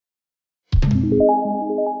Okay,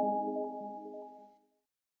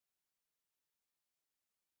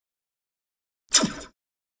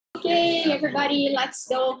 everybody, let's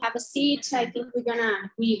go have a seat. I think we're gonna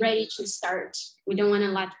be ready to start. We don't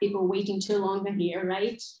wanna let people waiting too long here,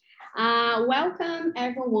 right? Welcome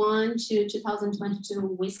everyone to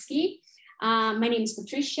 2022 WiSQ. My name is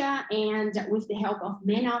Patricia, and with the help of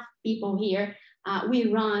many of people here, we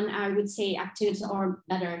run, I would say, activities or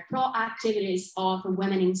better pro-activities of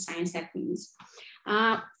women in science at Queen's.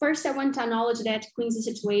 First, I want to acknowledge that Queen's is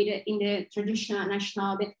situated in the traditional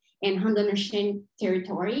national and Haudenosaunee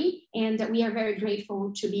territory, and we are very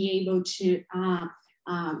grateful to be able to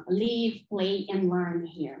live, play, and learn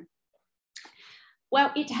here.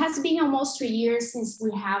 Well, it has been almost 3 years since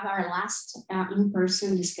we have our last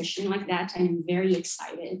in-person discussion like that. I'm very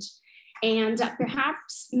excited. And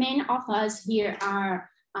perhaps many of us here are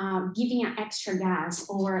giving an extra gas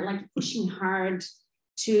or like pushing hard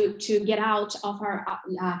to get out of our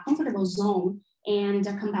comfortable zone and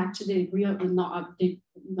come back to the real, the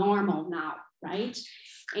normal now, right?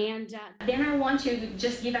 And then I want to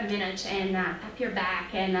just give a minute and tap your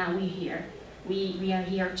back, and we're here. We are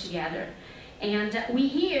here together. And we're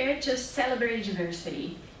here to celebrate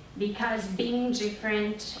diversity, because being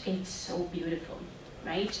different, it's so beautiful,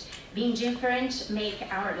 right? Being different make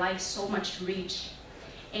our life so much rich.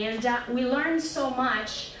 And we learn so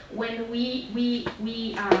much when we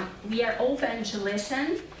are open to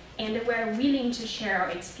listen and we're willing to share our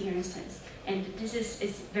experiences. And this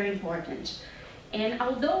is very important. And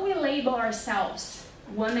although we label ourselves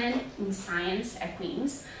women in science at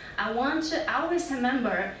Queen's, I want to always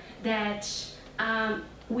remember that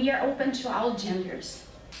we are open to all genders,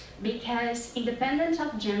 because independent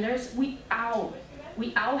of genders, we all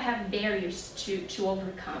have barriers to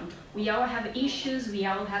overcome. We all have issues, we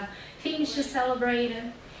all have things to celebrate.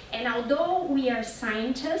 And although we are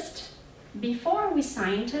scientists, before we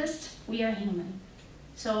scientists, we are human.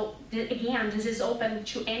 So again, this is open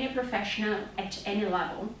to any professional at any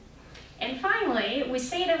level. And finally, we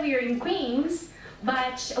say that we are in Queen's,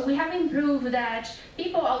 but we have improved that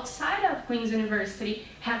people outside of Queen's University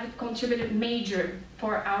have contributed major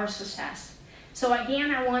for our success. So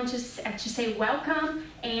again, I want to say welcome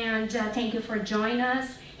and thank you for joining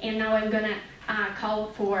us. And now I'm gonna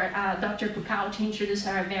call for Dr. Philpott to introduce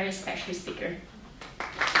our very special speaker.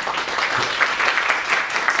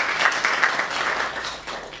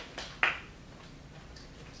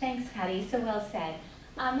 Thanks, Patty, so well said.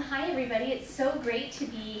 Hi everybody, it's so great to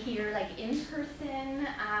be here like in person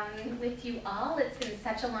with you all. It's been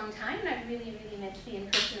such a long time and I've really missed the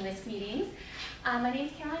in-person WiSQ meetings. My name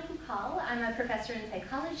is Caroline Philpott. I'm a professor in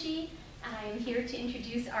psychology, and I'm here to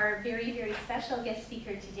introduce our very special guest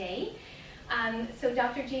speaker today. So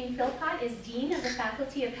Dr. Jane Philpott is Dean of the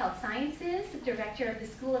Faculty of Health Sciences, Director of the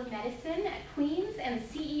School of Medicine at Queen's, and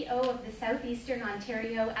CEO of the Southeastern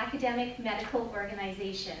Ontario Academic Medical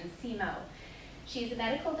Organization, CMO. She's a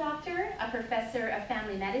medical doctor, a professor of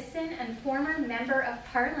family medicine, and former member of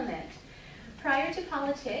parliament. Prior to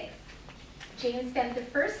politics, Jane spent the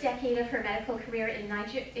first decade of her medical career in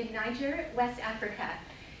Niger, West Africa.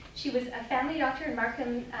 She was a family doctor in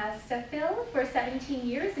Markham-Stouffville for 17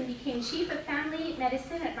 years and became chief of family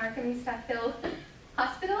medicine at Markham-Stouffville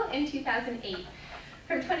Hospital in 2008.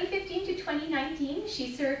 From 2015 to 2019,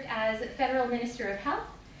 she served as Federal Minister of Health,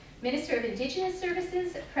 Minister of Indigenous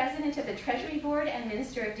Services, President of the Treasury Board, and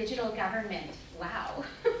Minister of Digital Government. Wow.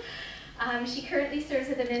 She currently serves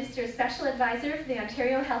as the Minister's Special Advisor for the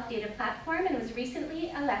Ontario Health Data Platform and was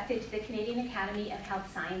recently elected to the Canadian Academy of Health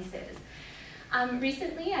Sciences.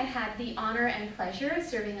 Recently, I had the honor and pleasure of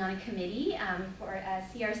serving on a committee for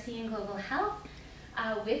CRC and Global Health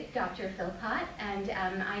with Dr. Philpott, and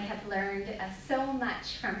I have learned so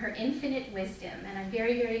much from her infinite wisdom, and I'm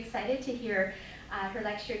very excited to hear her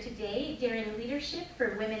lecture today, Daring Leadership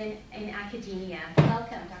for Women in Academia.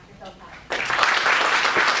 Welcome, Dr. Philpott.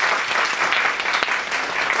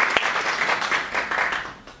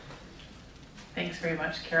 Thanks very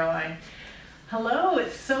much, Caroline. Hello,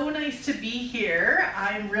 it's so nice to be here.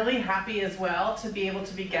 I'm really happy as well to be able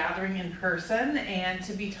to be gathering in person and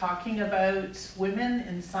to be talking about women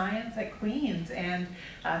in science at Queen's. And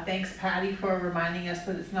thanks, Patty, for reminding us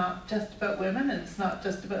that it's not just about women, and it's not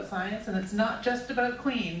just about science, and it's not just about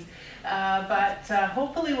Queen's. But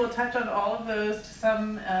hopefully we'll touch on all of those to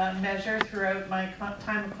some measure throughout my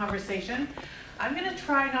time of conversation. I'm going to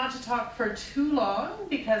try not to talk for too long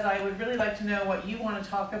because I would really like to know what you want to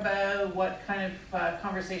talk about, what kind of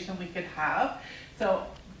conversation we could have. So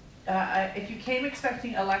if you came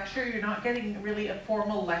expecting a lecture, you're not getting really a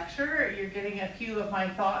formal lecture. You're getting a few of my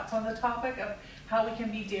thoughts on the topic of how we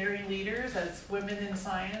can be daring leaders as women in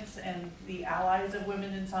science and the allies of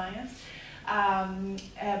women in science.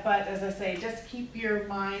 But as I say, just keep your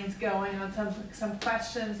minds going on some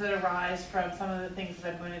questions that arise from some of the things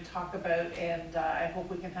that I'm going to talk about, and I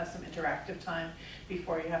hope we can have some interactive time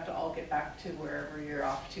before you have to all get back to wherever you're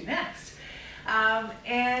off to next.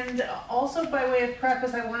 And also by way of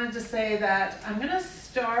preface, I wanted to say that I'm going to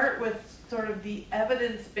start with sort of the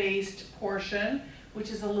evidence-based portion, which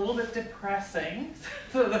is a little bit depressing.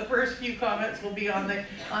 So the first few comments will be on the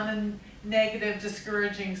negative,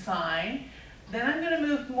 discouraging sign. Then I'm going to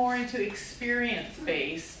move more into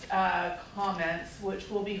experience-based comments, which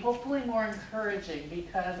will be hopefully more encouraging,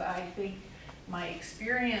 because I think my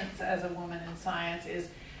experience as a woman in science is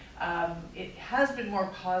it has been more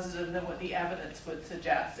positive than what the evidence would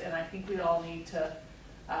suggest, and I think we all need to,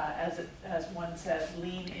 as one says,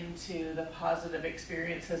 lean into the positive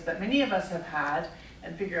experiences that many of us have had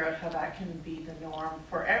and figure out how that can be the norm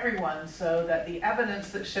for everyone, so that the evidence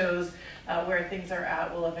that shows where things are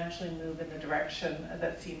at will eventually move in the direction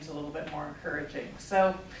that seems a little bit more encouraging.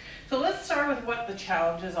 So let's start with what the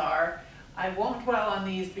challenges are. I won't dwell on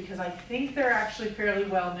these because I think they're actually fairly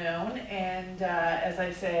well known, and as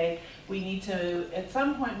I say, we need to at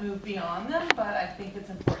some point move beyond them, but I think it's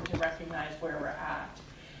important to recognize where we're at.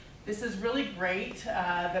 This is really great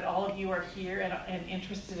that all of you are here and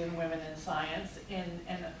interested in women in science, and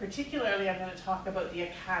particularly I'm going to talk about the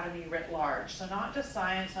academy writ large. So not just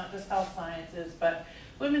science, not just health sciences, but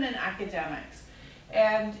women in academics.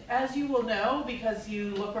 And as you will know, because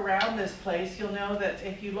you look around this place, you'll know that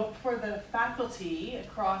if you look for the faculty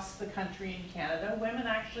across the country in Canada, women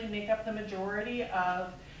actually make up the majority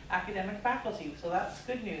of academic faculty. So that's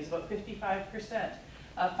good news. About 55%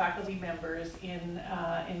 of faculty members in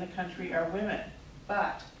the country are women.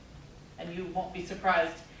 But, and you won't be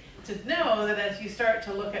surprised to know that as you start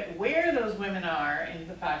to look at where those women are in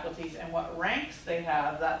the faculties and what ranks they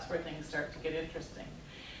have, that's where things start to get interesting.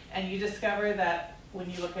 And you discover that when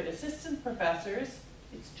you look at assistant professors,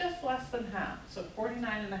 it's just less than half. So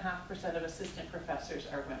 49.5% of assistant professors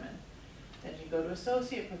are women. Then you go to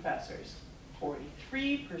associate professors,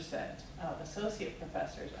 43% of associate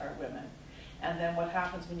professors are women. And then what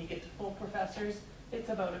happens when you get to full professors? It's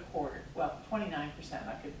about a quarter. Well, 29%,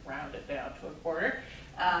 I could round it down to a quarter.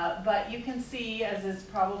 But you can see, as is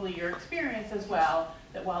probably your experience as well,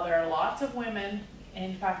 that while there are lots of women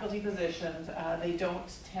in faculty positions, they don't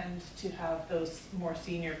tend to have those more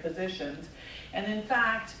senior positions. And in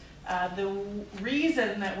fact, the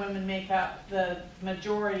reason that women make up the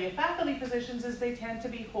majority of faculty positions is they tend to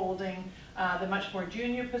be holding the much more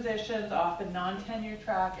junior positions, often non-tenure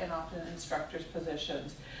track, and often instructors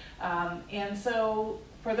positions. And so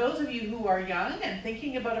for those of you who are young and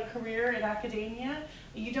thinking about a career in academia,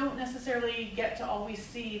 you don't necessarily get to always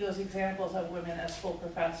see those examples of women as full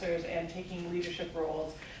professors and taking leadership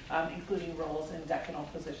roles, including roles in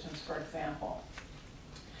decanal positions, for example.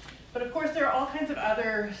 But of course, there are all kinds of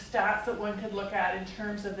other stats that one could look at in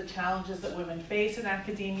terms of the challenges that women face in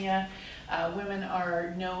academia. Women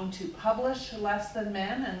are known to publish less than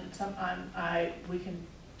men, and we can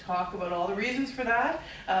talk about all the reasons for that,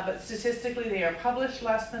 but statistically they are published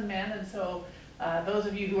less than men, and so those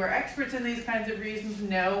of you who are experts in these kinds of reasons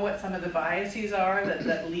know what some of the biases are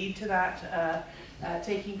that lead to that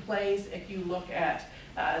taking place. If you look at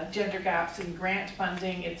gender gaps in grant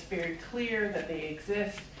funding, it's very clear that they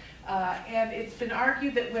exist. And it's been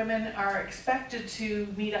argued that women are expected to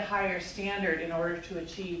meet a higher standard in order to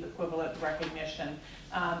achieve equivalent recognition.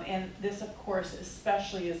 And this, of course,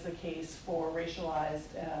 especially is the case for racialized,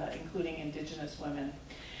 including Indigenous women.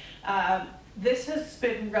 This has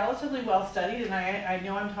been relatively well studied, and I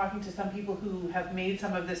know I'm talking to some people who have made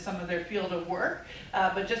some of this some of their field of work,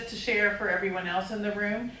 but just to share for everyone else in the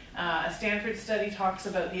room, a Stanford study talks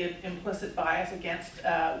about the implicit bias against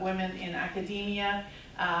women in academia,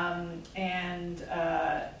 and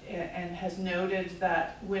has noted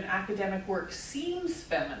that when academic work seems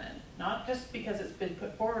feminine, not just because it's been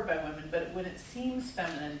put forward by women, but when it seems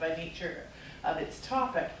feminine by nature of its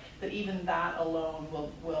topic, that even that alone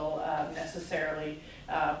will necessarily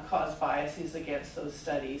cause biases against those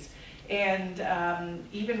studies. And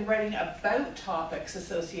even writing about topics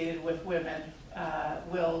associated with women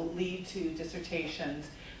will lead to dissertations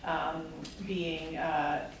being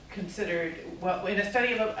considered, well, in a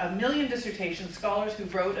study of 1 million dissertations, scholars who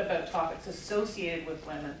wrote about topics associated with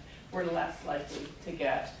women were less likely to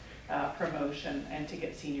get promotion and to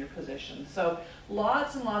get senior positions. So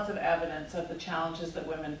lots and lots of evidence of the challenges that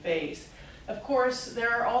women face. Of course, there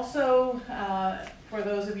are also, for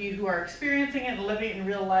those of you who are experiencing it and living it in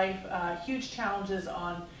real life, huge challenges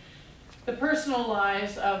on the personal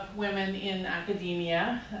lives of women in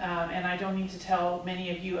academia, and I don't need to tell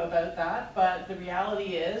many of you about that, but the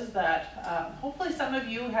reality is that hopefully some of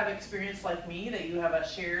you have experienced like me, that you have a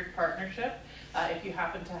shared partnership if you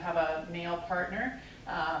happen to have a male partner.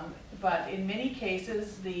 But in many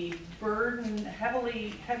cases, the burden,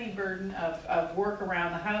 heavy burden of work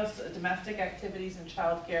around the house, domestic activities and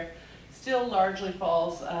childcare still largely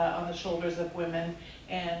falls on the shoulders of women,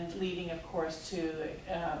 and leading, of course, to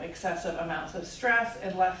excessive amounts of stress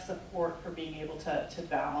and less support for being able to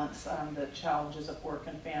balance the challenges of work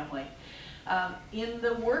and family. In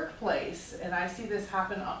the workplace, and I see this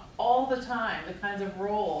happen all the time, the kinds of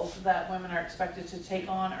roles that women are expected to take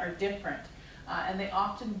on are different. And they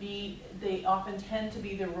often tend to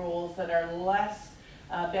be the roles that are less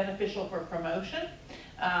beneficial for promotion,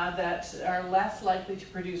 that are less likely to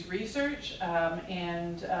produce research,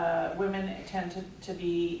 and women tend to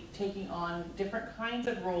be taking on different kinds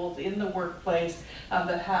of roles in the workplace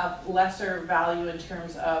that have lesser value in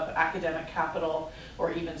terms of academic capital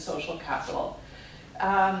or even social capital.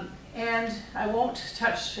 And I won't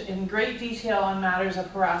touch in great detail on matters of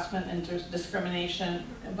harassment and discrimination,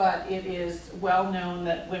 but it is well known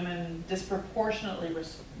that women disproportionately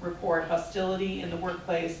report hostility in the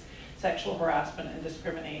workplace, sexual harassment and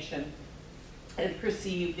discrimination, and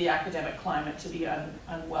perceive the academic climate to be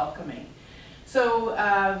unwelcoming. So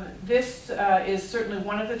this is certainly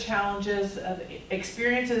one of the challenges,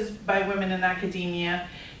 experiences by women in academia,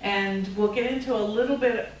 and we'll get into a little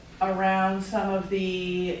bit around some of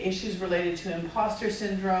the issues related to imposter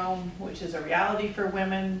syndrome, which is a reality for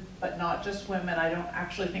women, but not just women. I don't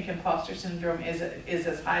actually think imposter syndrome is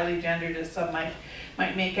as highly gendered as some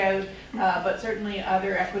might make out, but certainly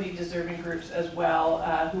other equity deserving groups as well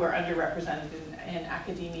who are underrepresented in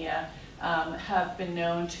academia have been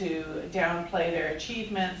known to downplay their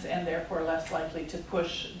achievements and therefore less likely to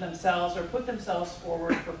push themselves or put themselves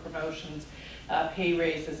forward for promotions, pay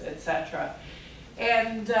raises, etc.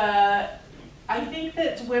 And I think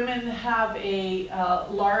that women have a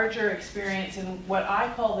larger experience in what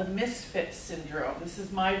I call the misfit syndrome. This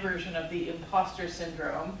is my version of the imposter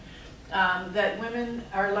syndrome, that women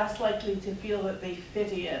are less likely to feel that they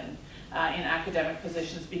fit in academic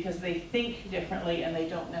positions because they think differently and they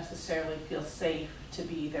don't necessarily feel safe to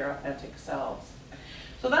be their authentic selves.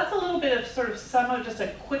 So that's a little bit of just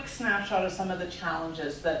a quick snapshot of some of the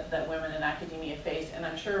challenges that women in academia face, and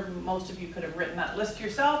I'm sure most of you could have written that list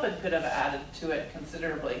yourself and could have added to it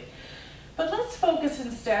considerably. But let's focus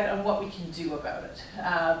instead on what we can do about it,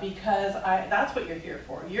 because that's what you're here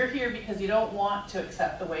for. You're here because you don't want to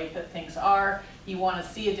accept the way that things are. You want to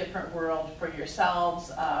see a different world for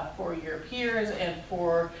yourselves, for your peers, and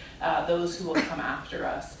for those who will come after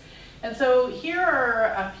us. And so here are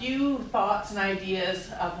a few thoughts and ideas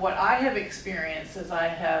of what I have experienced as I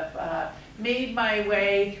have made my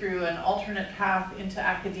way through an alternate path into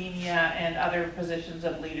academia and other positions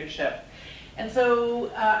of leadership. And so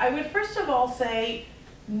I would first of all say,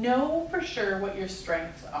 know for sure what your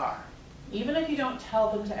strengths are. Even if you don't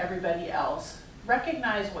tell them to everybody else,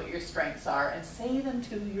 recognize what your strengths are and say them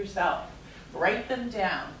to yourself. Write them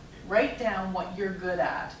down. Write down what you're good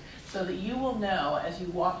at, so that you will know as you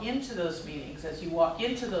walk into those meetings, as you walk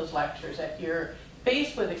into those lectures, if you're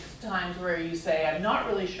faced with times where you say, I'm not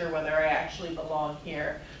really sure whether I actually belong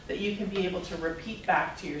here, that you can be able to repeat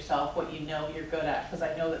back to yourself what you know you're good at. Because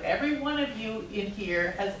I know that every one of you in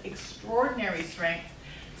here has extraordinary strengths,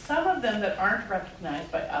 some of them that aren't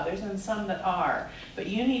recognized by others and some that are, but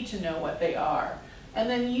you need to know what they are. And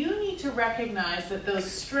then you need to recognize that those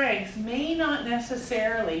strengths may not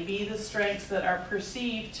necessarily be the strengths that are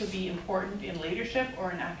perceived to be important in leadership or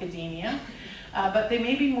in academia, but they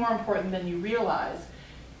may be more important than you realize.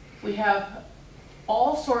 We have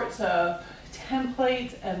all sorts of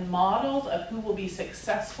templates and models of who will be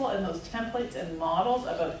successful, and those templates and models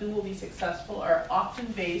about who will be successful are often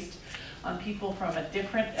based on people from a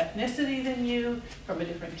different ethnicity than you, from a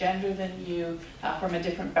different gender than you, from a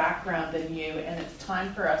different background than you, and it's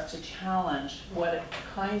time for us to challenge what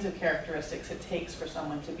kinds of characteristics it takes for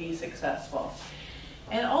someone to be successful.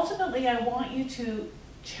 And ultimately, I want you to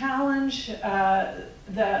challenge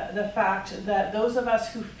the fact that those of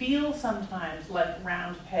us who feel sometimes like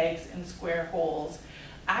round pegs in square holes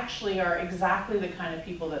actually are exactly the kind of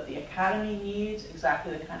people that the academy needs,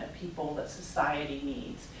 exactly the kind of people that society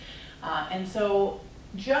needs. And so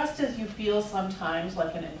just as you feel sometimes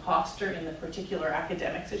like an imposter in the particular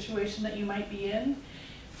academic situation that you might be in,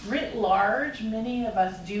 writ large, many of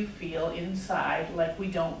us do feel inside like we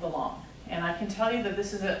don't belong. And I can tell you that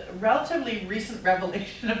this is a relatively recent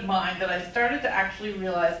revelation of mine, that I started to actually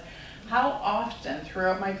realize how often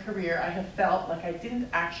throughout my career I have felt like I didn't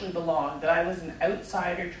actually belong, that I was an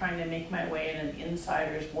outsider trying to make my way in an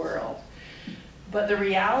insider's world. But the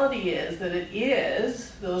reality is that it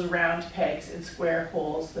is those round pegs in square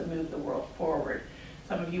holes that move the world forward.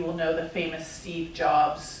 Some of you will know the famous Steve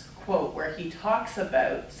Jobs quote where he talks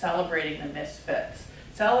about celebrating the misfits,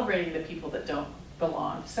 celebrating the people that don't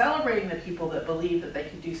belong, celebrating the people that believe that they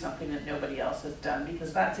can do something that nobody else has done,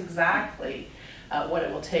 because that's exactly what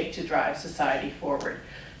it will take to drive society forward.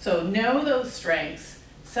 So know those strengths,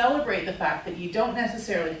 celebrate the fact that you don't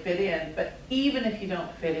necessarily fit in, but even if you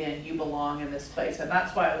don't fit in, you belong in this place. And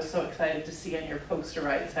that's why I was so excited to see on your poster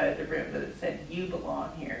right side of the room that it said, you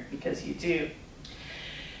belong here, because you do.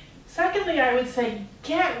 Secondly, I would say,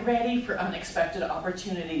 get ready for unexpected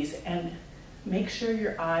opportunities and make sure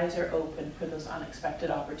your eyes are open for those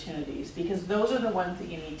unexpected opportunities, because those are the ones that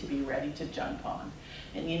you need to be ready to jump on.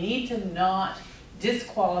 And you need to not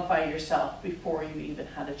disqualify yourself before you even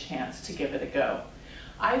had a chance to give it a go.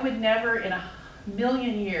 I would never in a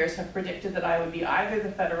million years have predicted that I would be either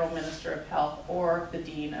the Federal Minister of Health or the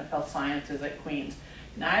Dean of Health Sciences at Queen's.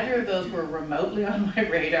 Neither of those were remotely on my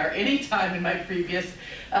radar any time in my previous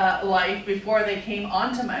life before they came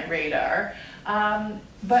onto my radar.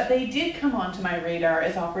 But they did come onto my radar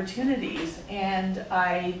as opportunities, and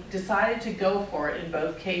I decided to go for it in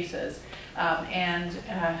both cases, and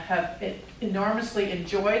have enormously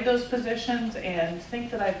enjoyed those positions and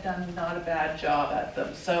think that I've done not a bad job at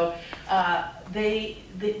them. So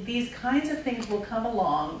these kinds of things will come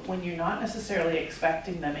along when you're not necessarily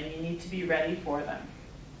expecting them, and you need to be ready for them.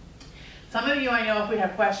 Some of you, I know, if we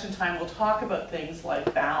have question time, we'll talk about things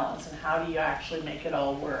like balance and how do you actually make it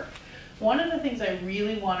all work. One of the things I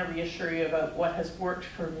really want to reassure you about what has worked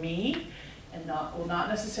for me, and will not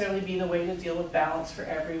necessarily be the way to deal with balance for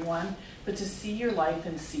everyone, but to see your life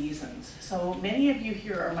in seasons. So many of you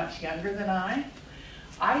here are much younger than I.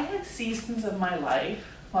 I had seasons of my life,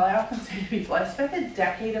 well, I often say to people, I spent a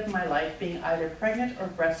decade of my life being either pregnant or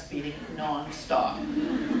breastfeeding non-stop.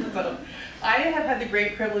 So I have had the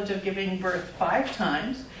great privilege of giving birth 5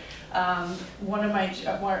 times. One of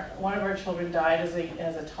our children died as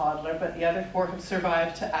a toddler, but the other 4 have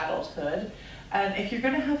survived to adulthood. And if you're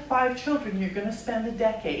going to have 5 children, you're going to spend a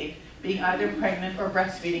decade being either pregnant or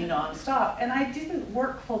breastfeeding nonstop. And I didn't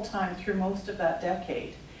work full time through most of that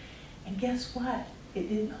decade. And guess what? It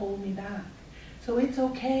didn't hold me back. So it's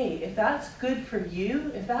okay. If that's good for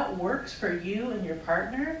you, if that works for you and your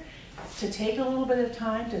partner, to take a little bit of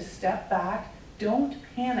time to step back, don't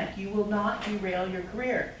panic. You will not derail your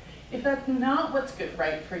career. If that's not what's good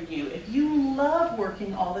right for you, if you love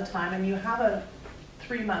working all the time and you have a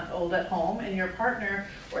 3-month-old at home and your partner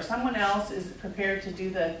or someone else is prepared to do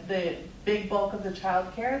the big bulk of the child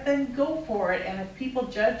care, then go for it. And if people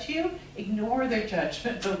judge you, ignore their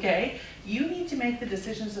judgment, okay? You need to make the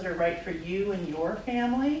decisions that are right for you and your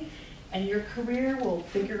family, and your career will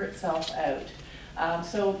figure itself out.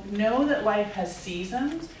 So know that life has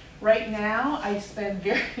seasons. Right now, I spend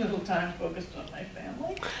very little time focused on my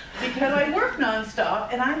family because I work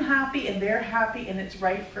nonstop and I'm happy and they're happy and it's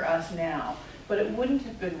right for us now. But it wouldn't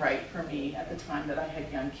have been right for me at the time that I had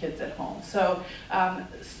young kids at home. So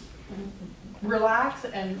relax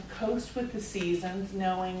and coast with the seasons,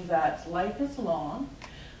 knowing that life is long.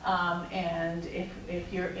 And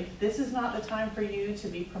if this is not the time for you to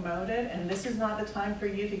be promoted, and this is not the time for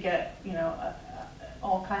you to get,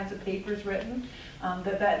 all kinds of papers written,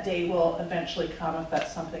 that day will eventually come if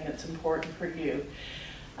that's something that's important for you.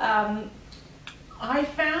 I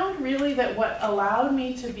found really that what allowed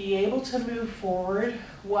me to be able to move forward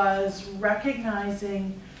was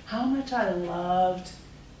recognizing how much I loved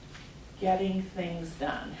getting things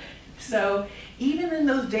done. So even in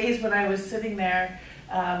those days when I was sitting there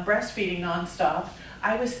breastfeeding nonstop,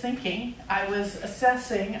 I was thinking, I was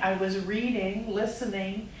assessing, I was reading,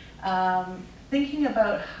 listening, thinking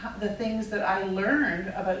about the things that I learned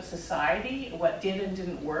about society, what did and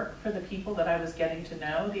didn't work for the people that I was getting to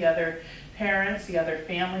know, the other parents, the other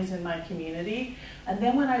families in my community. And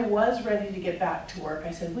then when I was ready to get back to work,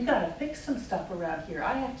 I said, we got to fix some stuff around here.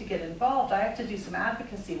 I have to get involved. I have to do some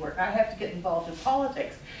advocacy work. I have to get involved in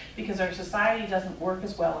politics because our society doesn't work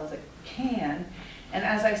as well as it can. And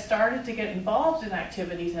as I started to get involved in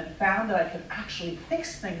activities and found that I could actually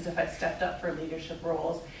fix things if I stepped up for leadership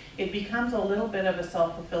roles, it becomes a little bit of a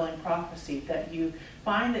self-fulfilling prophecy that you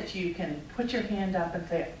find that you can put your hand up and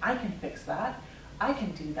say, I can fix that, I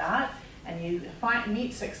can do that, and you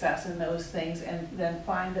meet success in those things and then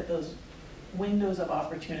find that those windows of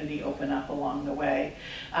opportunity open up along the way.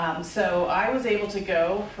 So I was able to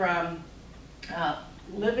go from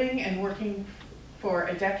living and working for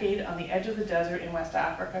a decade on the edge of the desert in West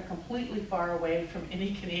Africa, completely far away from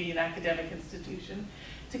any Canadian academic institution,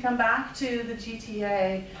 to come back to the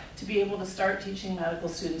GTA, to be able to start teaching medical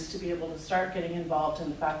students, to be able to start getting involved in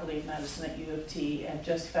the Faculty of Medicine at U of T, and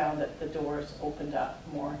just found that the doors opened up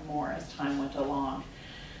more and more as time went along.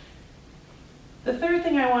 The third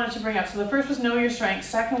thing I wanted to bring up, so the first was know your strengths,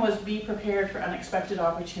 second was be prepared for unexpected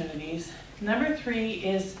opportunities. Number 3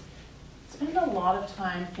 is spend a lot of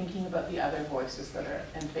time thinking about the other voices that are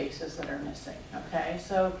and faces that are missing, okay?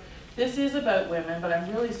 So this is about women, but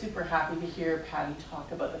I'm really super happy to hear Patty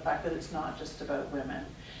talk about the fact that it's not just about women.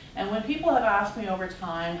 And when people have asked me over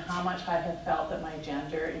time how much I have felt that my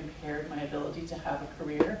gender impaired my ability to have a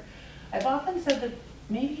career, I've often said that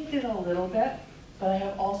maybe it did a little bit, but I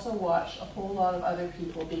have also watched a whole lot of other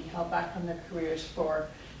people being held back from their careers for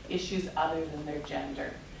issues other than their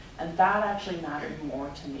gender. And that actually mattered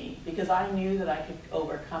more to me because I knew that I could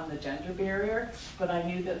overcome the gender barrier, but I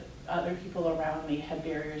knew that other people around me had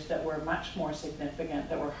barriers that were much more significant,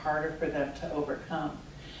 that were harder for them to overcome.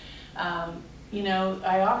 You know,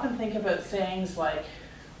 I often think about sayings like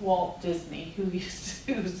Walt Disney,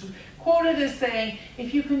 who's quoted as saying,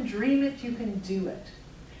 "If you can dream it, you can do it."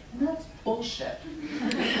 And that's bullshit.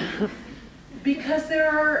 Because there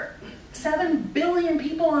are 7 billion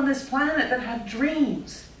people on this planet that have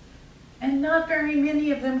dreams. And not very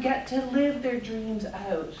many of them get to live their dreams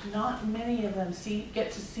out. Not many of them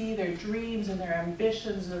get to see their dreams and their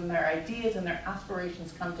ambitions and their ideas and their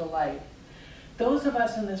aspirations come to life. Those of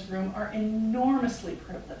us in this room are enormously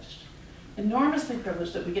privileged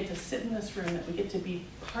that we get to sit in this room, that we get to be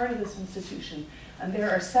part of this institution. And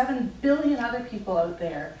there are 7 billion other people out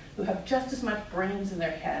there who have just as much brains in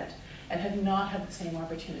their head and have not had the same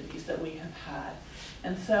opportunities that we have had.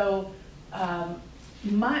 And so,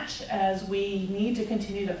 much as we need to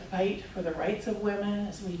continue to fight for the rights of women,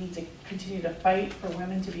 as we need to continue to fight for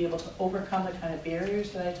women to be able to overcome the kind of barriers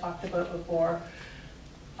that I talked about before,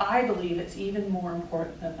 I believe it's even more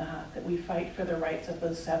important than that we fight for the rights of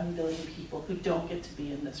those 7 billion people who don't get to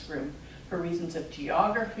be in this room for reasons of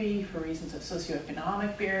geography, for reasons of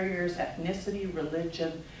socioeconomic barriers, ethnicity,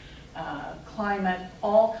 religion, climate,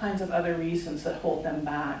 all kinds of other reasons that hold them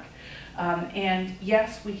back. And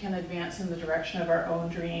yes, we can advance in the direction of our own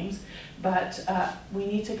dreams, but we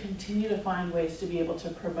need to continue to find ways to be able to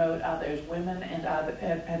promote others, women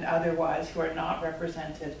and otherwise, who are not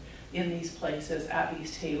represented in these places, at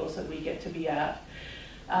these tables that we get to be at.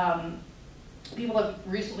 People have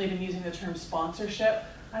recently been using the term sponsorship.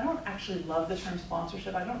 I don't actually love the term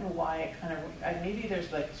sponsorship. I don't know why it kind of, maybe there's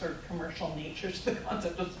like sort of commercial nature to the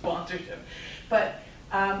concept of sponsorship. But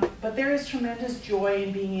there is tremendous joy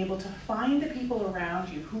in being able to find the people around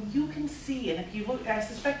you who you can see. And if you look, I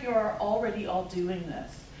suspect you are already all doing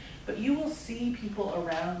this, but you will see people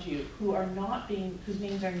around you who are not being, whose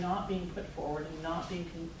names are not being put forward and not being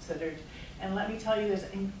considered. And let me tell you, there's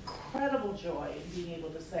incredible joy in being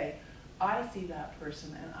able to say, I see that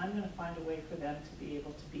person and I'm going to find a way for them to be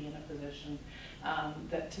able to be in a position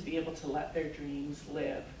to be able to let their dreams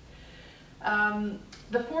live.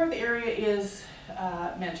 The fourth area is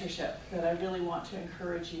mentorship that I really want to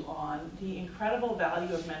encourage you on. The incredible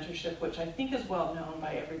value of mentorship, which I think is well known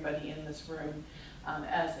by everybody in this room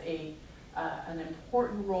as an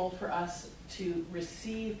important role for us to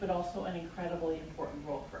receive, but also an incredibly important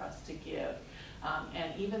role for us to give.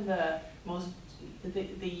 And even the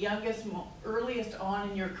youngest, earliest on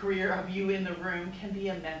in your career of you in the room can be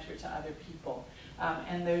a mentor to other people.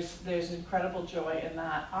 And there's incredible joy in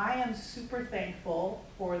that. I am super thankful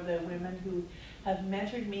for the women who have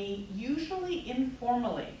mentored me, usually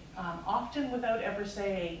informally, often without me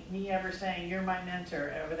ever saying, you're my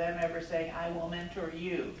mentor, or them ever saying, I will mentor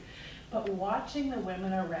you. But watching the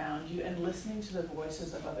women around you and listening to the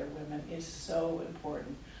voices of other women is so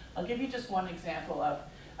important. I'll give you just one example of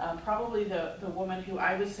probably the woman who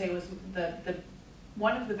I would say was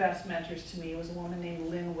one of the best mentors to me was a woman named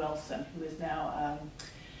Lynn Wilson, who is now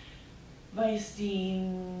Vice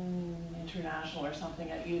Dean International or something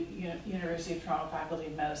at University of Toronto Faculty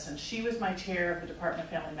of Medicine. She was my chair of the Department of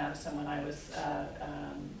Family Medicine when I was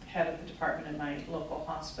head of the department in my local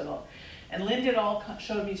hospital. And Lynn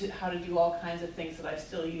showed me how to do all kinds of things that I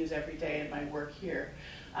still use every day in my work here.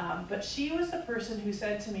 But she was the person who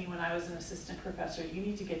said to me when I was an assistant professor, you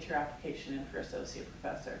need to get your application in for associate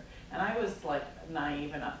professor. And I was like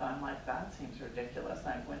naive enough, I'm like, that seems ridiculous. And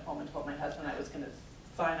I went home and told my husband I was going to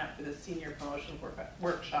sign up for this senior promotion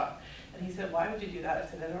workshop. And he said, why would you do that? I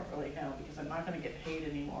said, I don't really know, because I'm not going to get paid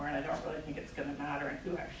anymore, and I don't really think it's going to matter, and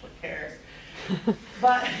who actually cares?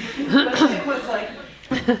 but it was like,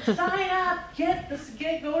 sign up,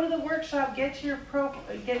 go to the workshop, get your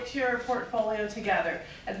portfolio together.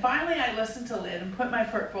 And finally I listened to Lynn and put my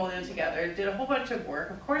portfolio together, did a whole bunch of work.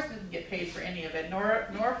 Of course didn't get paid for any of it,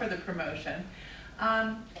 nor for the promotion.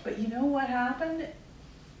 But you know what happened?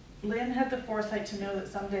 Lynn had the foresight to know that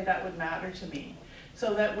someday that would matter to me.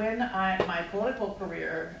 So that when my political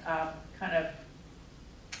career kind of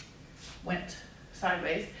went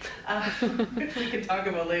sideways, which we can talk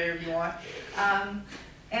about later if you want,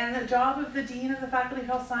 and the job of the Dean of the Faculty of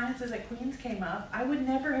Health Sciences at Queen's came up, I would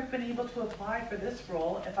never have been able to apply for this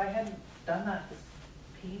role if I hadn't done that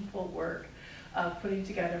painful work of putting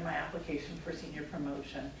together my application for senior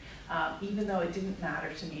promotion, even though it didn't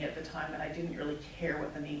matter to me at the time and I didn't really care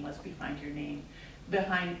what the name was behind your name,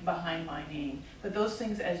 behind my name. But those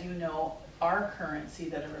things, as you know, are currency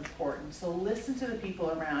that are important. So listen to the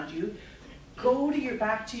people around you. Go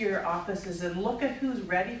back to your offices and look at who's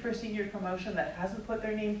ready for senior promotion that hasn't put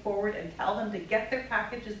their name forward, and tell them to get their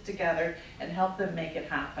packages together and help them make it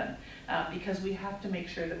happen. Because we have to make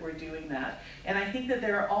sure that we're doing that. And I think that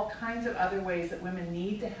there are all kinds of other ways that women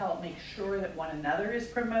need to help make sure that one another is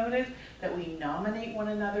promoted, that we nominate one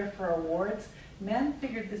another for awards. Men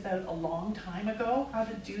figured this out a long time ago, how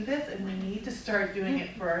to do this, and we need to start doing it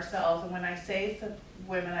for ourselves. And when I say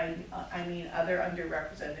women, I mean other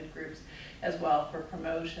underrepresented groups as well, for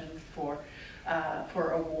promotion, for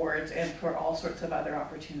awards, and for all sorts of other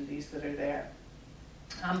opportunities that are there.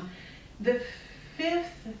 The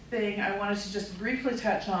fifth thing I wanted to just briefly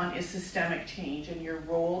touch on is systemic change and your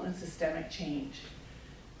role in systemic change.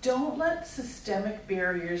 Don't let systemic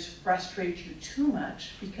barriers frustrate you too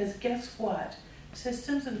much, because guess what?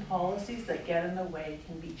 Systems and policies that get in the way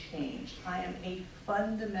can be changed. I am a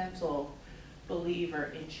fundamental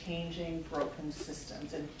believer in changing broken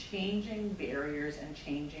systems and changing barriers and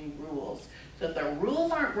changing rules. So if the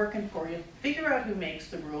rules aren't working for you, figure out who makes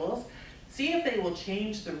the rules, see if they will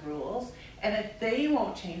change the rules, and if they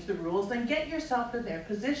won't change the rules, then get yourself in their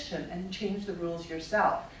position and change the rules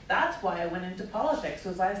yourself. That's why I went into politics,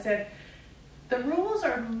 was I said, the rules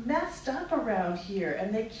are messed up around here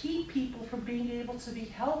and they keep people from being able to be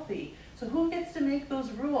healthy. So who gets to make those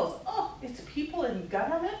rules? Oh, it's people in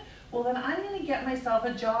government? Well, then I'm going to get myself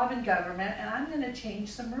a job in government and I'm going to change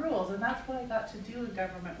some rules. And that's what I got to do in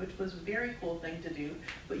government, which was a very cool thing to do.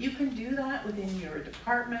 But you can do that within your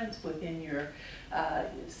departments, within your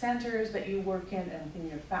centers that you work in, and within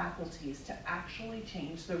your faculties, to actually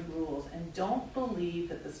change the rules. And don't believe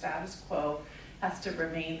that the status quo has to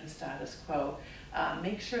remain the status quo.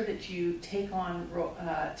 Make sure that you take on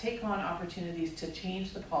opportunities to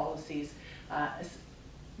change the policies,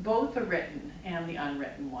 both the written and the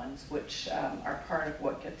unwritten ones, which are part of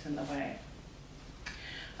what gets in the way.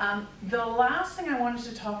 The last thing I wanted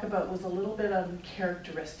to talk about was a little bit of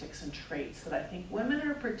characteristics and traits that I think women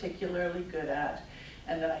are particularly good at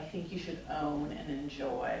and that I think you should own and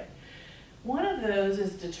enjoy. One of those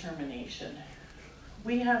is determination.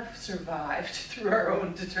 We have survived through our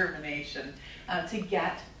own determination to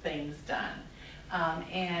get things done.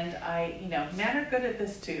 And men are good at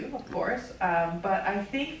this too, of course, but I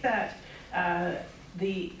think that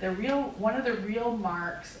one of the real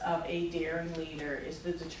marks of a daring leader is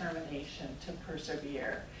the determination to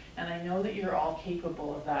persevere. And I know that you're all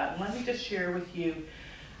capable of that. And let me just share with you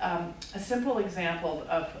a simple example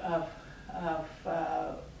of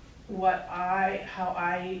how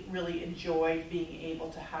I really enjoyed being able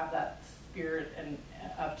to have that spirit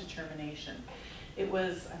of determination. It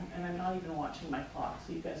was, and I'm not even watching my clock,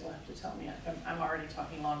 so you guys will have to tell me. I'm already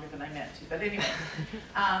talking longer than I meant to. But anyway,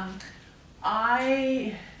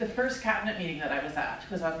 the first cabinet meeting that I was at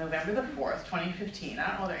was on November the 4th, 2015. I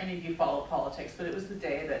don't know whether any of you follow politics, but it was the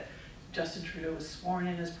day that Justin Trudeau was sworn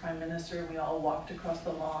in as Prime Minister, and we all walked across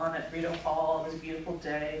the lawn at Rideau Hall. It was a beautiful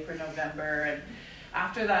day for November, and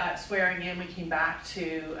after that swearing in, we came back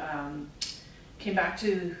to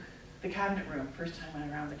the cabinet room. First time I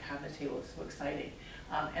went around the cabinet table. It was so exciting.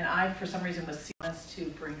 And I, for some reason, was promised to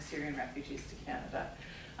bring Syrian refugees to Canada.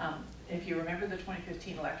 If you remember the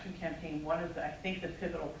 2015 election campaign, one of the, I think the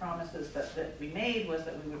pivotal promises that we made was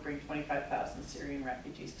that we would bring 25,000 Syrian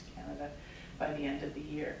refugees to Canada by the end of the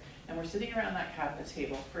year. And we're sitting around that cabinet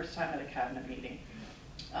table, first time at a cabinet meeting.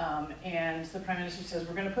 And the Prime Minister says,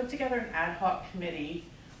 we're going to put together an ad hoc committee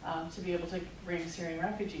to be able to bring Syrian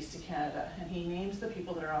refugees to Canada. And he names the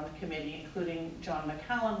people that are on the committee, including John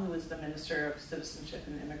McCallum, who is the Minister of Citizenship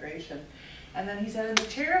and Immigration. And then he said, and the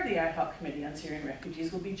chair of the ad hoc committee on Syrian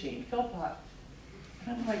refugees will be Jane Philpott.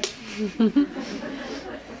 And I'm like,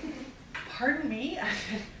 pardon me? I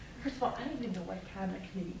said, first of all, I don't even know what a cabinet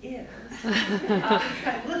committee is.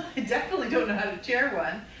 I definitely don't know how to chair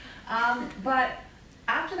one. But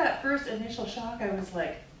after that first initial shock, I was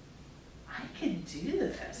like, I can do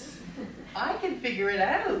this. I can figure it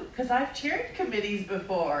out because I've chaired committees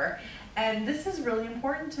before, and this is really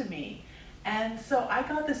important to me. And so I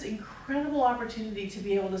got this incredible opportunity to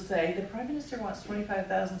be able to say, the Prime Minister wants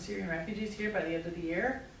 25,000 Syrian refugees here by the end of the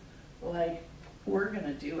year. Like, we're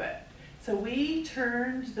gonna do it. So we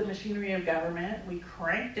turned the machinery of government, we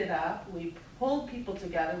cranked it up, we pulled people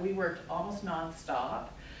together, we worked almost nonstop,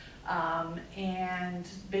 and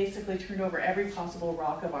basically turned over every possible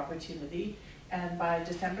rock of opportunity. And by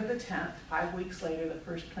December the 10th, 5 weeks later, the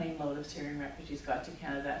first plane load of Syrian refugees got to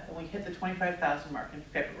Canada, and we hit the 25,000 mark in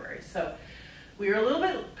February. So we were a little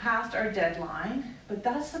bit past our deadline, but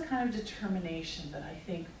that's the kind of determination that I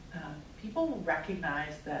think people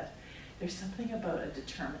recognize, that there's something about a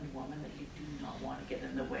determined woman that you do not want to get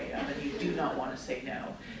in the way of, and you do not want to say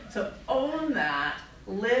no. So own that,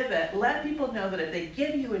 live it, let people know that if they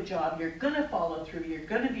give you a job, you're going to follow through, you're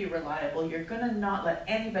going to be reliable, you're going to not let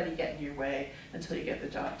anybody get in your way until you get the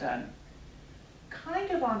job done.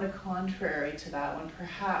 Kind of on the contrary to that one,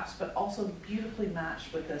 perhaps, but also beautifully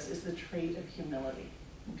matched with this, is the trait of humility,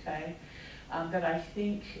 okay? That I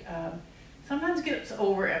think sometimes gets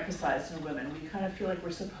overemphasized in women. We kind of feel like we're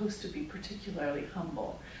supposed to be particularly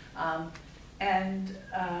humble.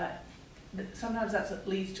 Sometimes that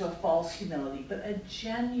leads to a false humility, but a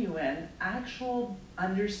genuine, actual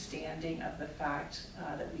understanding of the fact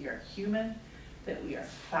that we are human, that we are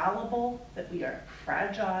fallible, that we are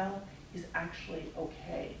fragile, is actually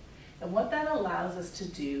okay. And what that allows us to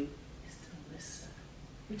do is to listen,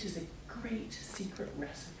 which is a great secret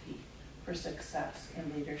recipe for success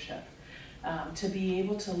in leadership. To be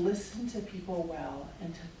able to listen to people well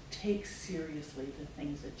and to take seriously the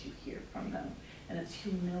things that you hear from them. And it's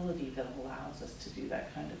humility that allows us to do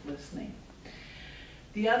that kind of listening.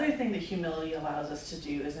 The other thing that humility allows us to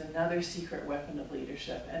do is another secret weapon of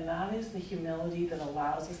leadership, and that is the humility that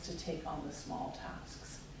allows us to take on the small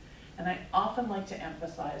tasks. And I often like to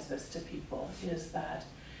emphasize this to people, is that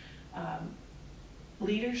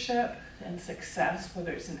leadership and success,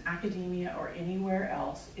 whether it's in academia or anywhere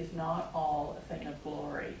else, is not all a thing of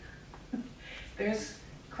glory. There's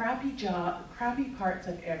crappy parts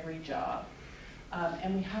of every job.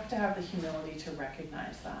 And we have to have the humility to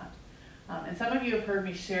recognize that. And some of you have heard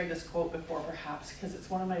me share this quote before, perhaps, because it's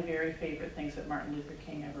one of my very favorite things that Martin Luther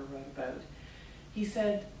King ever wrote about. He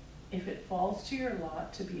said, if it falls to your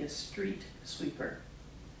lot to be a street sweeper,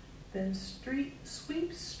 then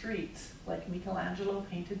sweep streets like Michelangelo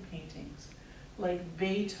painted paintings, like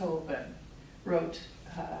Beethoven wrote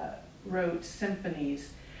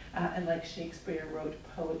symphonies, and like Shakespeare wrote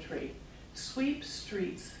poetry. Sweep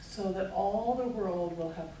streets so that all the world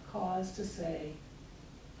will have cause to say,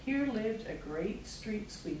 here lived a great street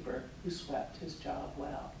sweeper who swept his job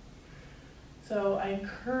well. So I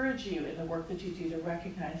encourage you in the work that you do to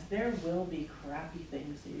recognize there will be crappy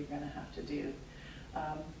things that you're going to have to do.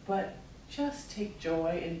 But just take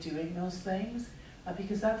joy in doing those things,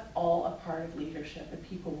 because that's all a part of leadership, and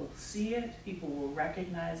people will see it, people will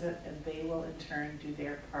recognize it, and they will in turn do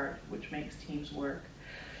their part, which makes teams work.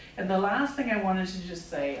 And the last thing I wanted to just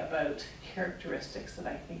say about characteristics that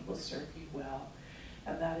I think will serve you well,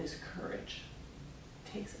 and that is courage.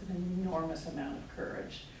 It takes an enormous amount of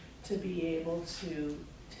courage to be able to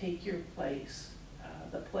take your place,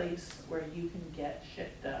 the place where you can get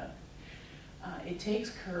shit done. It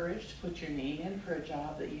takes courage to put your name in for a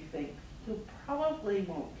job that you think you probably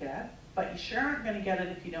won't get, but you sure aren't going to get it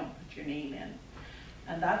if you don't put your name in.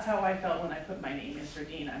 And that's how I felt when I put my name in for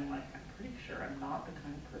Dean. I'm like, I'm pretty sure I'm not the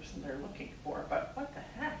kind of person they're looking for, but what the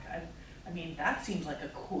heck? I mean, that seems like a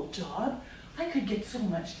cool job. I could get so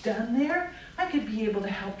much done there. I could be able to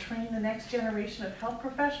help train the next generation of health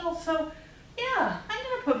professionals. So yeah, I'm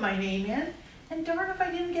going to put my name in, and darn if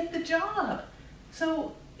I didn't get the job.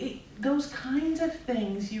 So those kinds of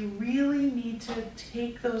things, you really need to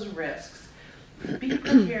take those risks. Be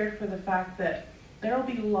prepared for the fact that there will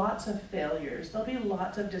be lots of failures. There'll be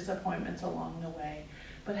lots of disappointments along the way.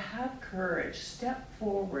 But have courage. Step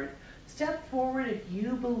forward. Step forward if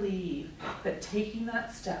you believe that taking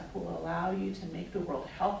that step will allow you to make the world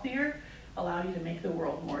healthier, allow you to make the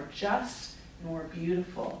world more just, more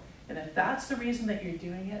beautiful. And if that's the reason that you're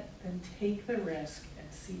doing it, then take the risk and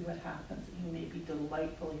see what happens. You may be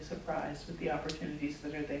delightfully surprised with the opportunities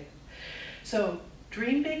that are there. So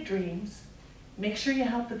dream big dreams. Make sure you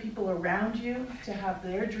help the people around you to have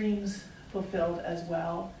their dreams fulfilled as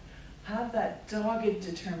well. Have that dogged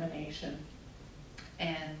determination,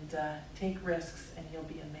 and take risks, and you'll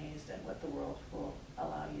be amazed at what the world will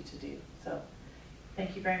allow you to do. So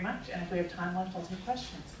thank you very much, and if we have time left, I'll take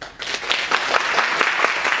questions.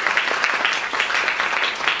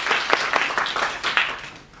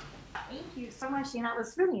 you so much, Dean. That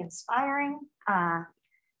was really inspiring.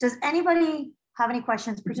 Does anybody have any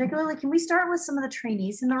questions? Particularly, can we start with some of the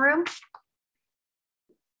trainees in the room?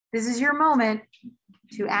 This is your moment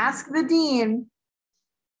to ask the dean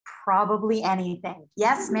probably anything.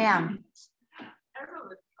 Yes, ma'am.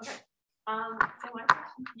 Okay. So my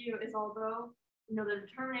question to you is, although the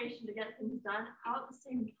determination to get things done, how at the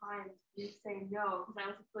same time do you say no? Because I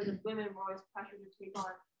also feel like as women, we're always pressured to take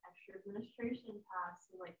on extra administration tasks,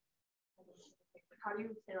 and how do you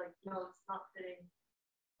say no, it's not fitting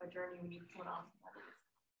a journey, we need someone else?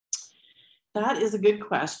 That is a good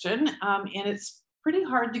question, and it's pretty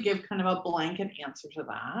hard to give kind of a blanket answer to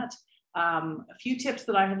that. A few tips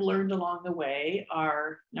that I have learned along the way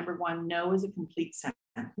are, number one, no is a complete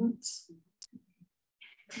sentence.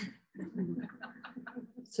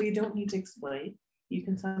 So you don't need to explain. You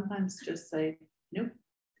can sometimes just say, nope.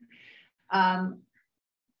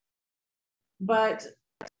 But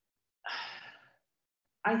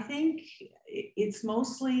I think it's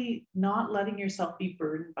mostly not letting yourself be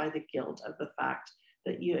burdened by the guilt of the fact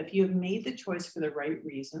that if you have made the choice for the right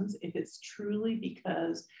reasons, if it's truly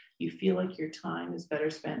because you feel like your time is better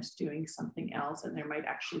spent doing something else and there might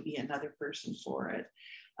actually be another person for it,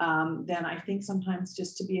 then I think sometimes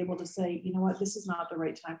just to be able to say, you know what, this is not the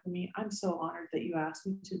right time for me. I'm so honored that you asked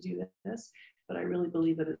me to do this, but I really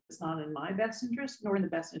believe that it's not in my best interest nor in the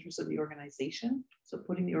best interest of the organization. So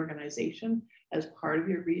putting the organization as part of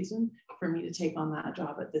your reason for me to take on that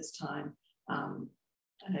job at this time.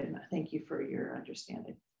 And thank you for your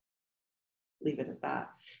understanding. Leave it at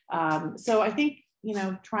that. So I think,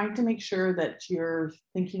 trying to make sure that you're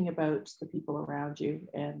thinking about the people around you,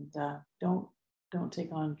 and don't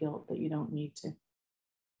take on guilt that you don't need to.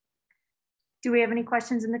 Do we have any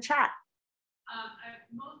questions in the chat?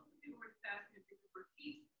 Most of the people were asking if they could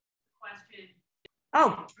repeat the question.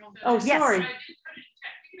 Yes. Sorry. I did put it in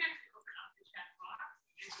chat. You can actually open up the chat box.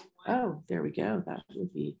 Oh, there we go. That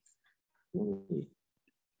would be really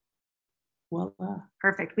well.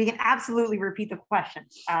 Perfect. We can absolutely repeat the question.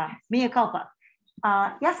 Mea culpa.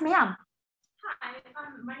 Yes, ma'am. Hi,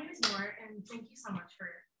 my name is Nora, and thank you so much for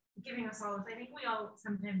giving us all this. I think we all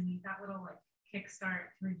sometimes need that little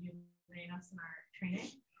kickstart to rejuvenate us in our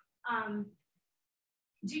training.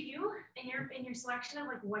 Do you, in your selection of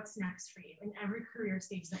what's next for you in every career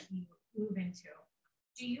stage that you move into,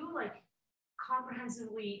 do you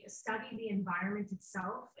comprehensively study the environment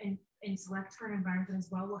itself and select for an environment that as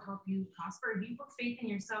well will help you prosper? Do you put faith in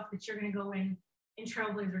yourself that you're going to go in and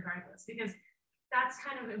trailblaze regardless? Because that's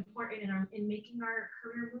kind of important in making our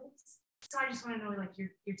career moves. So I just want to know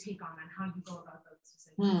your take on that, how you go about those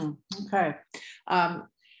decisions. Okay.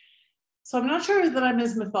 So I'm not sure that I'm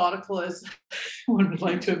as methodical as one would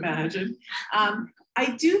like to imagine. I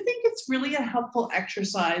do think it's really a helpful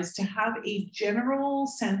exercise to have a general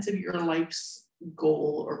sense of your life's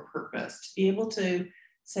goal or purpose, to be able to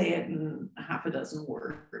say it in half a dozen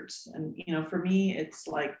words. And, for me, it's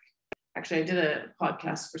actually I did a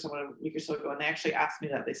podcast for someone a week or so ago, and they actually asked me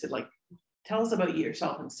that. They said, tell us about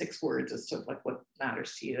yourself in 6 words as to what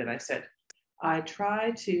matters to you. And I said, I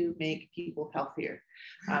try to make people healthier.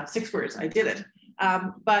 6 words, I did it.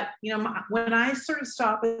 But, when I sort of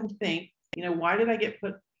stop and think, why did I get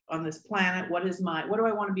put on this planet? What do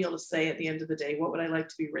I want to be able to say at the end of the day? What would I like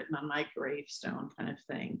to be written on my gravestone, kind of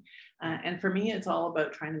thing? And for me, it's all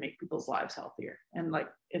about trying to make people's lives healthier. And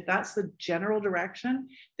if that's the general direction,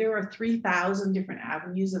 there are 3,000 different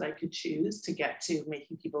avenues that I could choose to get to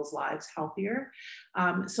making people's lives healthier.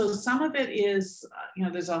 So some of it is,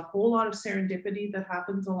 there's a whole lot of serendipity that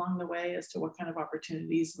happens along the way as to what kind of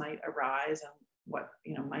opportunities might arise and what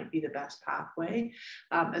might be the best pathway.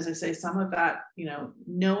 As I say, some of that,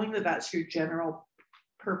 knowing that that's your general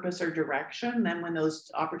purpose or direction, then when those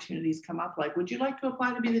opportunities come up, would you like to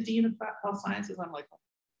apply to be the Dean of Health Sciences? I'm like,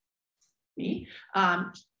 me?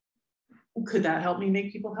 Could that help me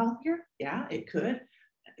make people healthier? Yeah, it could.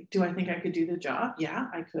 Do I think I could do the job? Yeah,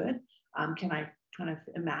 I could. Can I kind of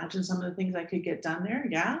imagine some of the things I could get done there?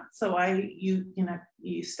 Yeah. So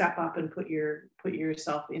you step up and put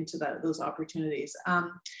yourself into those opportunities.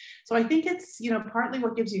 So I think it's partly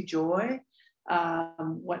what gives you joy.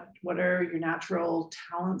 What are your natural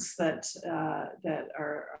talents that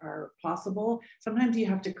are possible? Sometimes you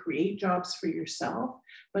have to create jobs for yourself,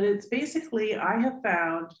 but it's basically, I have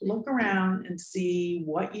found, look around and see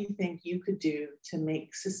what you think you could do to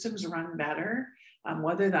make systems run better.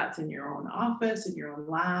 Whether that's in your own office, in your own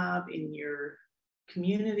lab, in your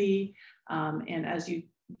community. And as you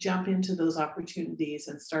jump into those opportunities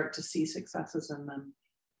and start to see successes in them,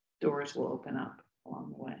 doors will open up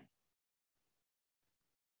along the way.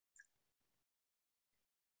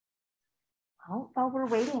 Oh, while we're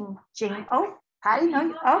waiting, Jane. Oh, Patty, no,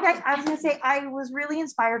 okay. I was gonna say, I was really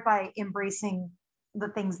inspired by embracing the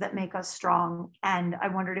things that make us strong. And I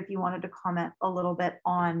wondered if you wanted to comment a little bit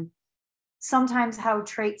on sometimes how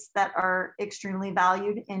traits that are extremely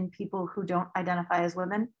valued in people who don't identify as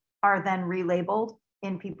women are then relabeled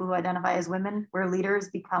in people who identify as women, where leaders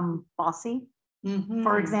become bossy,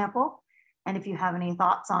 for example. And if you have any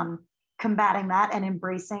thoughts on combating that and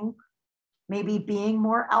embracing maybe being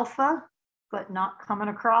more alpha, but not coming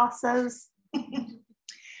across as.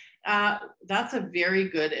 That's a very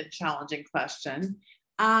good and challenging question.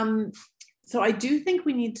 So I do think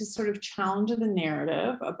we need to sort of challenge the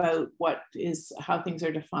narrative about how things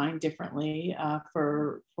are defined differently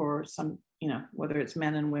for some, whether it's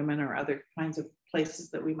men and women or other kinds of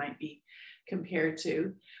places that we might be compared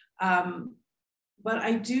to. But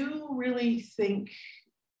I do really think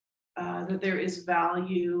that there is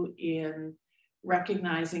value in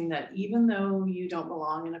recognizing that even though you don't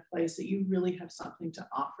belong in a place, that you really have something to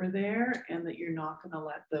offer there, and that you're not going to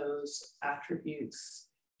let those attributes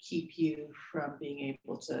keep you from being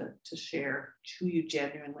able to share who you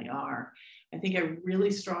genuinely are. I think a really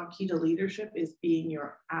strong key to leadership is being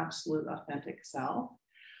your absolute authentic self,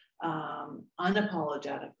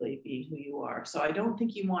 unapologetically being who you are. So I don't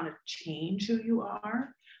think you want to change who you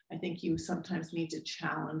are. I think you sometimes need to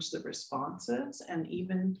challenge the responses and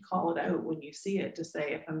even call it out when you see it, to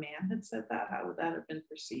say, if a man had said that, how would that have been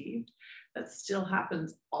perceived? That still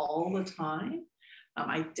happens all the time.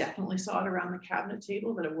 I definitely saw it around the cabinet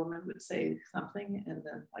table that a woman would say something, and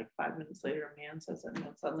then like 5 minutes later, a man says it, and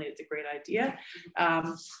then suddenly it's a great idea.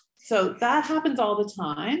 So that happens all the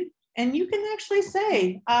time. And you can actually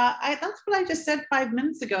say, that's what I just said 5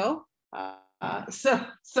 minutes ago.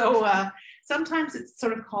 Sometimes it's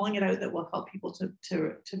sort of calling it out that will help people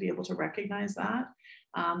to be able to recognize that.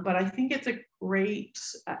 But I think it's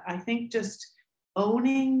I think just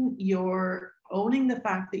owning the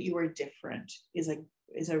fact that you are different is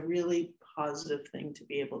a really positive thing to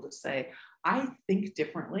be able to say. I think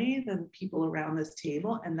differently than people around this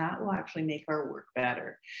table, and that will actually make our work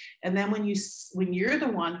better. And then when you're the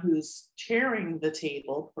one who's chairing the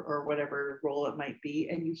table or whatever role it might be,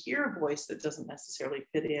 and you hear a voice that doesn't necessarily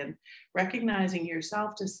fit in, recognizing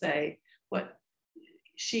yourself to say, what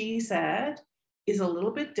she said is a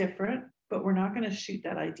little bit different, but we're not going to shoot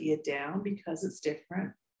that idea down because it's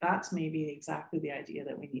different. That's maybe exactly the idea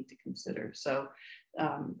that we need to consider. So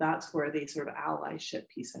that's where the sort of allyship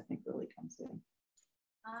piece, I think, really comes in.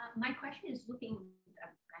 My question is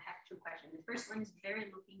I have two questions. The first one is very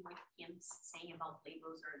looking what Kim's saying about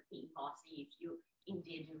labels or being bossy, if you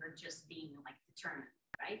were just being like determined,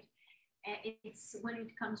 right? It's when it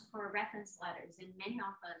comes for reference letters, and many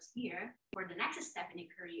of us here, for the next step in a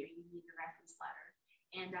career, you need a reference letter.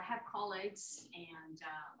 And I have colleagues and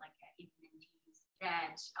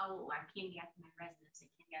that, I can't get my residence,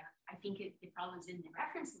 I think the problem is in the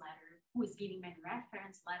reference letter. Who is giving my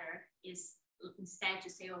reference letter is instead to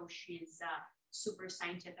say, she's super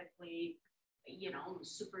scientifically,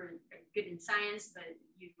 super good in science, but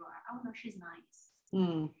no, she's nice.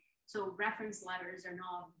 So reference letters are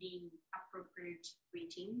not being appropriate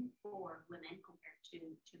rating for women compared to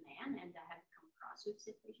men, and I have come across with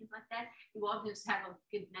situations like that. You obviously have a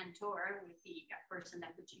good mentor with the person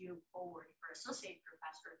that put you forward for associate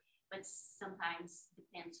professor, but sometimes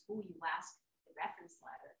depends who you ask. The reference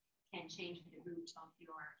letter can change the route of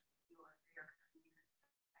your career.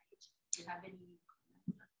 Right? Do you have any?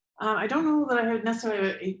 I don't know that I have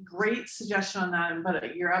necessarily a great suggestion on that,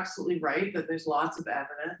 but you're absolutely right that there's lots of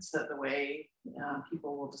evidence that the way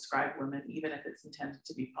people will describe women, even if it's intended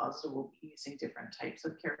to be positive, will be using different types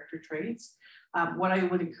of character traits. What I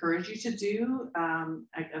would encourage you to do, and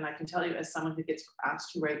I can tell you as someone who gets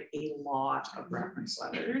asked to write a lot of reference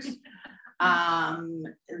letters,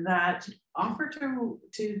 that offer to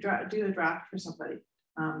do a draft for somebody.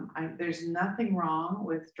 There's nothing wrong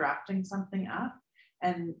with drafting something up.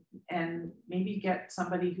 And maybe get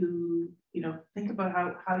somebody who, think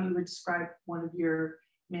about how you would describe one of your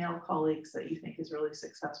male colleagues that you think is really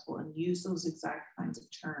successful, and use those exact kinds of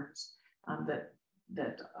terms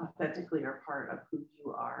that authentically are part of who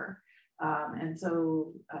you are. And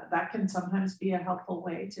so that can sometimes be a helpful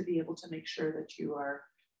way to be able to make sure that you are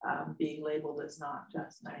being labeled as not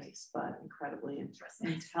just nice, but incredibly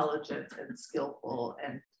intelligent and skillful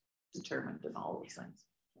and determined and all those things.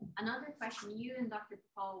 Another question, you and Dr.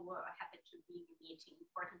 Paul were happy to be in the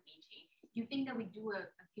important meeting. Do you think that we do a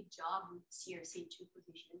good job with CRC2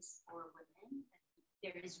 positions for women?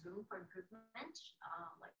 There is room for improvement,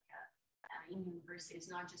 in universities,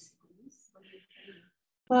 not just schools? What do you think?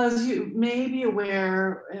 Well, as you may be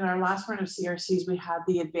aware, in our last round of CRCs, we had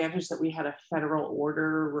the advantage that we had a federal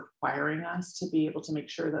order requiring us to be able to make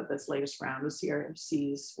sure that this latest round of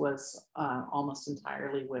CRCs was almost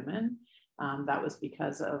entirely women. That was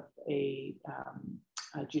because of a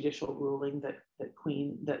judicial ruling that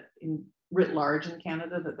in writ large in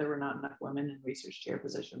Canada, that there were not enough women in research chair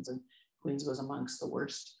positions, and Queen's was amongst the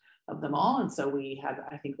worst of them all. And so we had,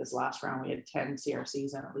 I think this last round, we had 10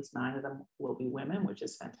 CRCs and at least 9 of them will be women, which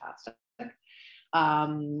is fantastic.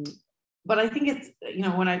 But I think it's, you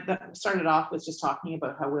know, when I started off with just talking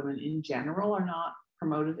about how women in general are not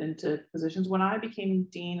promoted into positions. When I became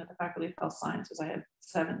dean at the Faculty of Health Sciences, I had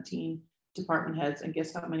 17 department heads, and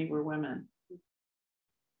guess how many were women?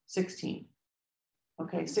 16.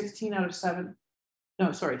 Okay, 16 out of 7.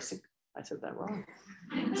 No, sorry, I said that wrong.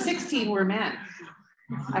 16 were men.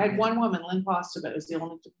 I had one woman, Lynn Costa, but it was the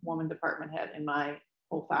only woman department head in my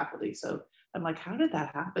whole faculty. So I'm like, how did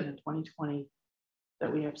that happen in 2020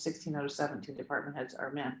 that we have 16 out of 17 department heads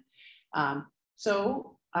are men? Now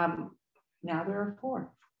there are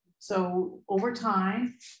 4. So over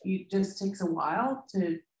time, it just takes a while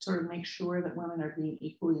to sort of make sure that women are being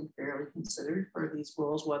equally and fairly considered for these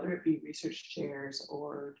roles, whether it be research chairs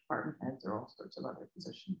or department heads or all sorts of other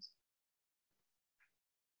positions.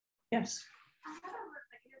 Yes. I have a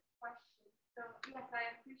related question. So yes,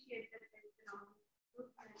 I appreciate that there's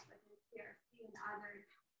movements like the CRC and others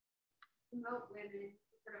promote women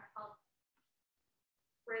to sort of help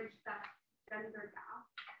bridge that gender gap.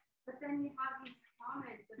 But then you have these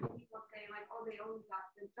comments that people say like, oh, they only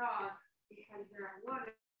got the job because they're a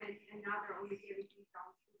woman, and now they're only giving these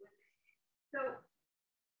jobs to women. So,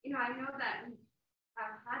 you know, I know that we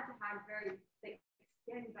have had to have very thick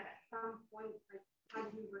skin, but at some point, like, how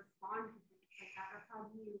do you respond to things like that, or how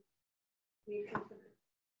do you make them sort of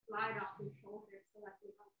slide off your shoulders so that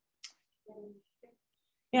they don't get in the stick?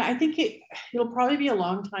 Yeah, I think it'll probably be a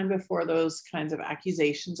long time before those kinds of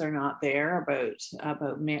accusations are not there about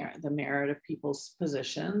the merit of people's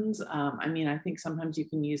positions. I mean, I think sometimes you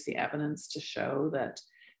can use the evidence to show that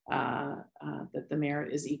that the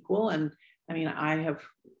merit is equal. And I mean,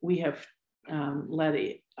 we have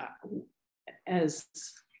led as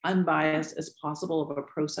unbiased as possible of a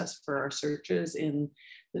process for our searches in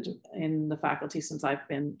the faculty since I've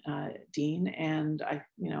been dean, and I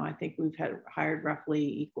think we've hired roughly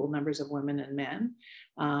equal numbers of women and men,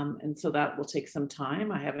 and so that will take some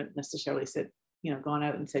time. I haven't necessarily said, gone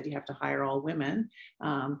out and said you have to hire all women,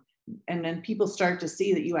 and then people start to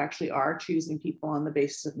see that you actually are choosing people on the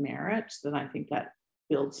basis of merit. Then I think that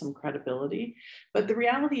builds some credibility. But the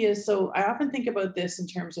reality is, so I often think about this in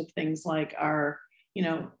terms of things like our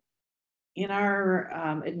in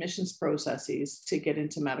our admissions processes to get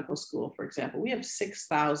into medical school, for example, we have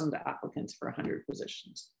 6,000 applicants for 100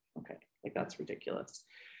 positions. Okay, like that's ridiculous.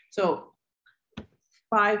 So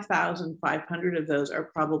 5,500 of those are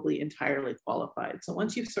probably entirely qualified. So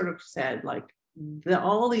once you've sort of said like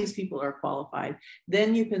all these people are qualified,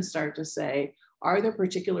 then you can start to say, are there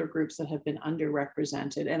particular groups that have been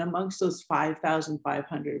underrepresented? And amongst those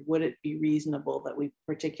 5,500, would it be reasonable that we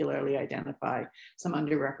particularly identify some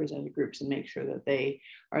underrepresented groups and make sure that they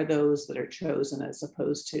are those that are chosen, as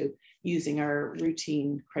opposed to using our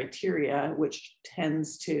routine criteria, which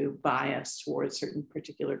tends to bias towards certain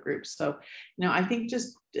particular groups? So, I think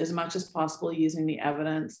just as much as possible using the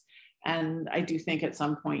evidence. And I do think at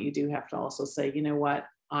some point you do have to also say, you know what,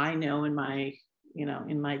 I know in my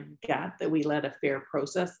gut that we led a fair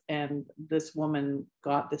process, and this woman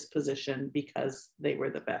got this position because they were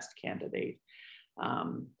the best candidate.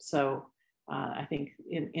 I think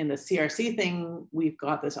in the CRC thing, we've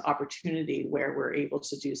got this opportunity where we're able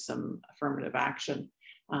to do some affirmative action,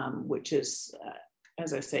 which is,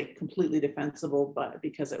 as I say, completely defensible, but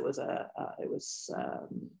because it was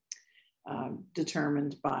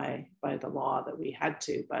determined by the law that we had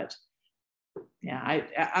to. But yeah,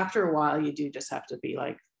 after a while, you do just have to be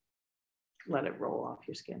like, let it roll off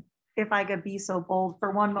your skin. If I could be so bold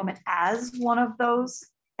for one moment, as one of those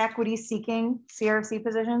equity seeking CRC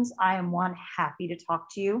positions, I am happy to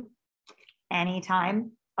talk to you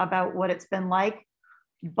anytime about what it's been like,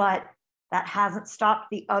 but that hasn't stopped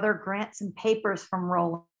the other grants and papers from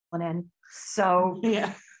rolling in. So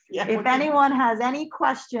yeah, if anyone has any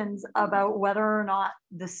questions about whether or not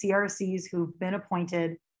the CRCs who've been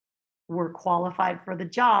appointed were qualified for the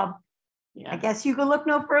job, I guess you could look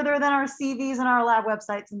no further than our CVs and our lab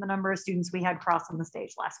websites and the number of students we had cross on the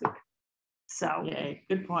stage last week. So yay,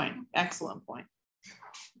 good point. Excellent point.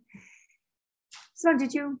 So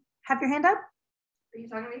did you have your hand up? Are you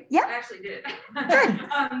talking to me? Yeah. I actually did.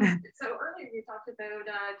 So earlier you talked about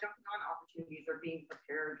jumping on opportunities or being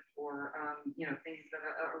prepared for things that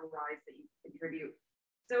arise that you contribute.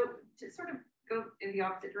 So to sort of go in the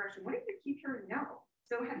opposite direction, what do you keep hearing no?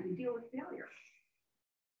 So how do you deal with failure?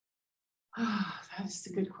 Oh, that is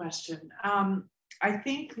a good question. I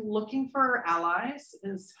think looking for allies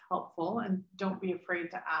is helpful, and don't be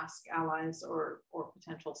afraid to ask allies or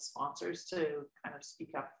potential sponsors to kind of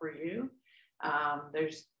speak up for you.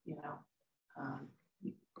 There's,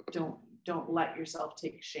 don't let yourself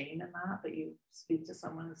take shame in that you speak to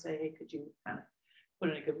someone and say, hey, could you kind of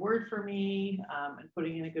put in a good word for me? And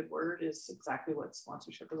putting in a good word is exactly what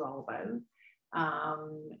sponsorship is all about.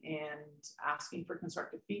 And asking for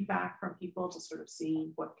constructive feedback from people to sort of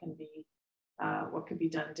see what can be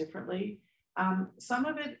done differently. Some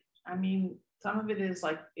of it is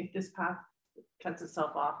like, if this path cuts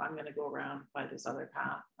itself off, I'm going to go around by this other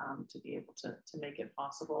path to be able to make it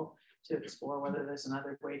possible to explore whether there's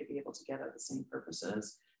another way to be able to get at the same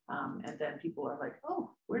purposes. And then people are like,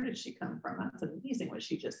 oh, where did she come from? That's amazing what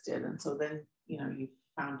she just did. And so then, you've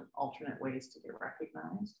found alternate ways to get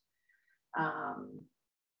recognized.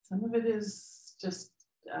 Some of it is just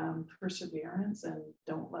perseverance, and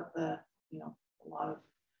don't let a lot of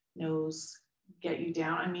no's get you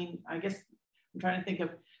down. I mean, I guess I'm trying to think of,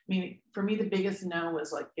 for me, the biggest no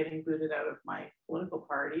was like getting booted out of my political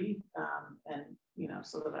party, and,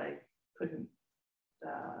 so that I couldn't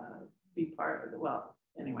be part of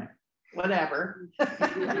anyway, whatever.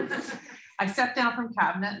 I stepped down from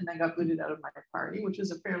cabinet and then got booted out of my party, which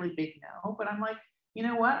was a fairly big no, but I'm like, you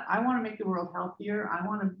know what? I want to make the world healthier. I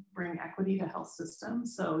want to bring equity to health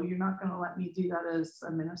systems. So you're not going to let me do that as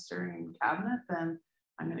a minister in cabinet, then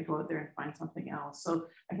I'm going to go out there and find something else. So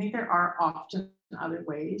I think there are often other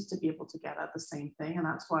ways to be able to get at the same thing. And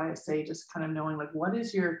that's why I say just kind of knowing, like, what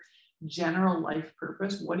is your general life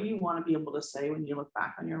purpose? What do you want to be able to say when you look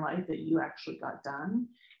back on your life that you actually got done?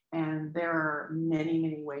 And there are many,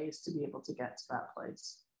 many ways to be able to get to that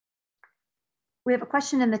place. We have a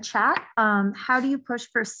question in the chat. How do you push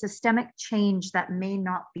for systemic change that may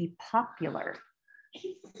not be popular?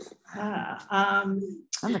 That's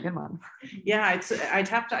a good one. Yeah,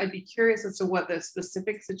 I'd be curious as to what the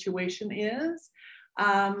specific situation is.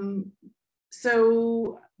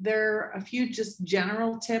 So there are a few just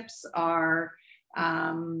general tips are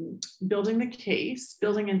building the case,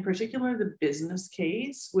 building in particular the business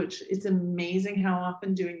case, which it's amazing how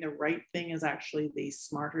often doing the right thing is actually the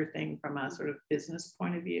smarter thing from a sort of business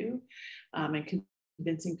point of view, and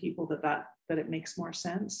convincing people that it makes more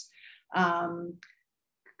sense.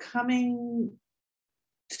 Coming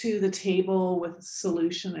to the table with a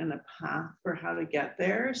solution and a path for how to get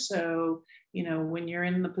there. So, when you're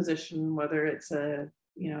in the position, whether it's a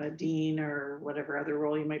dean or whatever other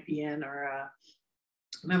role you might be in, or a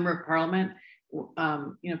member of parliament,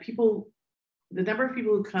 people, the number of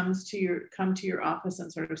people who come to your office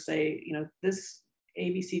and sort of say, this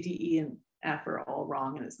A, B, C, D, E, and F are all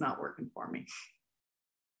wrong and it's not working for me.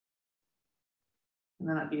 And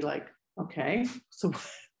then I'd be like, okay, so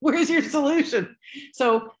where's your solution?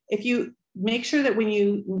 So if you make sure that when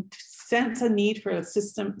you sense a need for a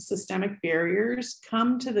systemic barriers,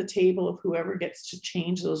 come to the table of whoever gets to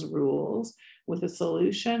change those rules with a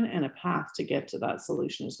solution and a path to get to that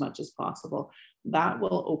solution as much as possible. That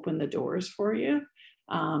will open the doors for you.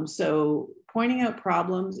 So pointing out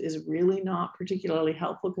problems is really not particularly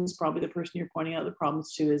helpful, because probably the person you're pointing out the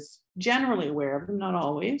problems to is generally aware of them, not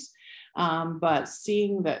always. But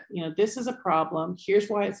seeing that, this is a problem, here's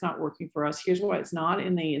why it's not working for us, here's why it's not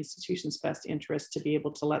in the institution's best interest to be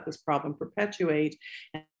able to let this problem perpetuate,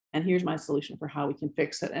 and here's my solution for how we can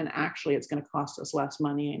fix it. And actually, it's going to cost us less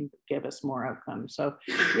money and give us more outcomes. So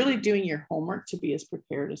really doing your homework to be as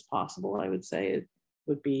prepared as possible, I would say, it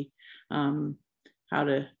would be how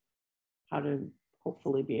to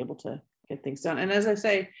hopefully be able to get things done. And as I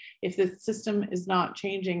say, if the system is not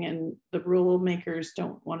changing and the rule makers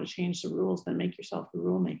don't want to change the rules, then make yourself the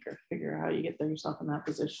rule maker. Figure out how you get yourself in that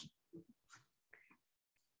position.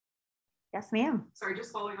 Yes, ma'am. Sorry,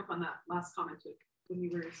 just following up on that last comment when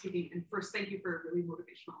you were speaking. And first, thank you for a really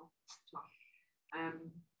motivational talk.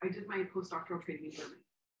 I did my postdoctoral training in Germany.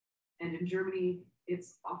 And in Germany,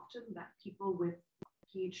 it's often that people with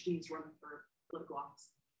PhDs run for political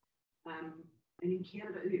office. And in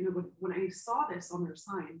Canada, when I saw this on their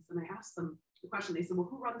signs and I asked them the question, they said, well,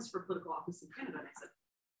 who runs for political office in Canada? And I said,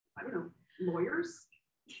 I don't know, lawyers,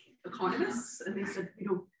 economists. And they said,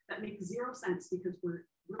 that makes zero sense, because we're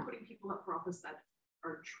putting people up for office that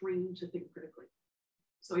are trained to think critically.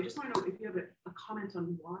 So I just want to know if you have a comment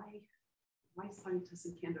on why scientists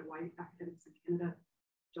in Canada, why academics in Canada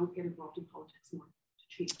don't get involved in politics more.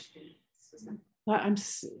 I'm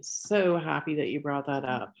so happy that you brought that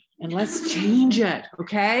up, and let's change it,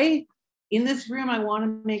 okay? In this room, I want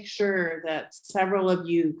to make sure that several of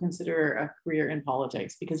you consider a career in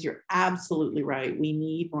politics, because you're absolutely right. We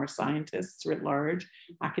need more scientists writ large,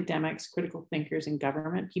 academics, critical thinkers in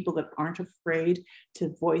government, people that aren't afraid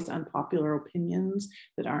to voice unpopular opinions,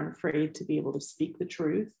 that aren't afraid to be able to speak the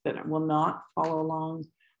truth, that will not follow along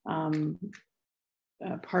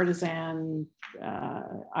partisan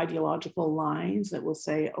ideological lines, that will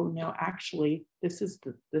say, oh no, actually this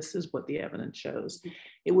is what the evidence shows.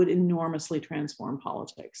 It would enormously transform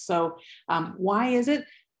politics. So why is it?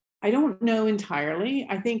 I don't know entirely.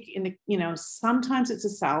 I think sometimes it's a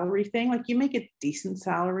salary thing. Like, you make a decent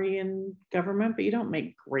salary in government, but you don't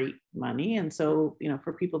make great money. And so,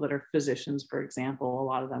 for people that are physicians, for example, a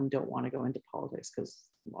lot of them don't want to go into politics because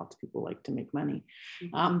lots of people like to make money.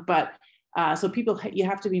 So people, you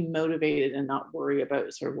have to be motivated and not worry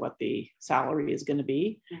about sort of what the salary is going to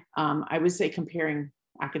be. I would say comparing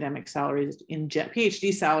academic salaries in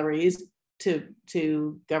PhD salaries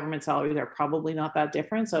to government salaries are probably not that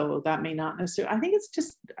different. So that may not necessarily, I think it's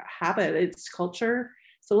just habit, it's culture.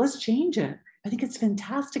 So let's change it. I think it's a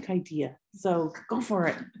fantastic idea. So go for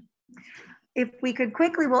it. If we could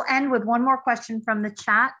quickly, we'll end with one more question from the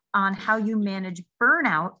chat on how you manage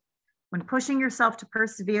burnout when pushing yourself to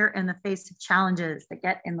persevere in the face of challenges that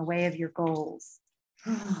get in the way of your goals.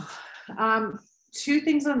 Two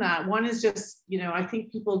things on that. One is just, I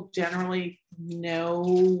think people generally know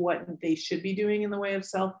what they should be doing in the way of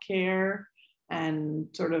self-care, and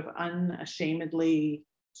sort of unashamedly,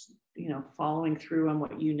 following through on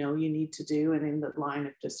what you need to do. And in the line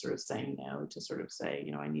of just sort of saying no, to sort of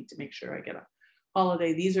say, I need to make sure I get a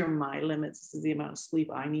holiday. These are my limits. This is the amount of sleep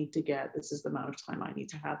I need to get. This is the amount of time I need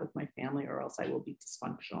to have with my family, or else I will be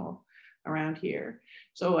dysfunctional around here.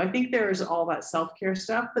 So I think there's all that self-care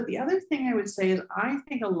stuff. But the other thing I would say is, I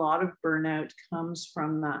think a lot of burnout comes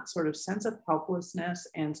from that sort of sense of helplessness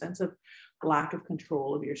and sense of lack of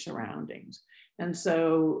control of your surroundings. And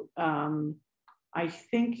so I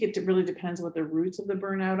think it really depends what the roots of the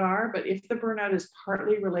burnout are. But if the burnout is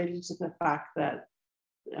partly related to the fact that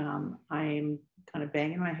I'm kind of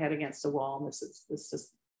banging my head against a wall, and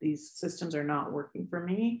these systems are not working for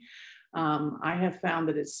me, I have found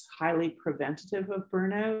that it's highly preventative of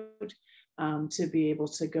burnout to be able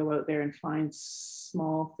to go out there and find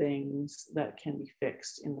small things that can be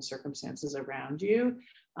fixed in the circumstances around you.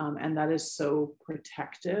 And that is so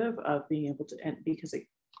protective of being able to, and because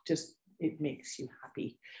it makes you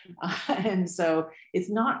happy. And so it's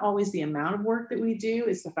not always the amount of work that we do,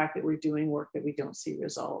 it's the fact that we're doing work that we don't see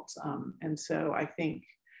results. And so I think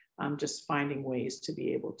just finding ways to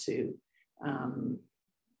be able to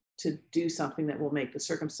do something that will make the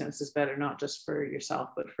circumstances better, not just for yourself,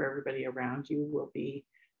 but for everybody around you, will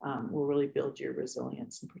really build your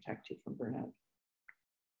resilience and protect you from burnout.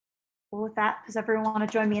 Well, with that, does everyone want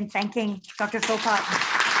to join me in thanking Dr. Philpott?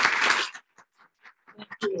 Thank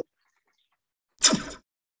you.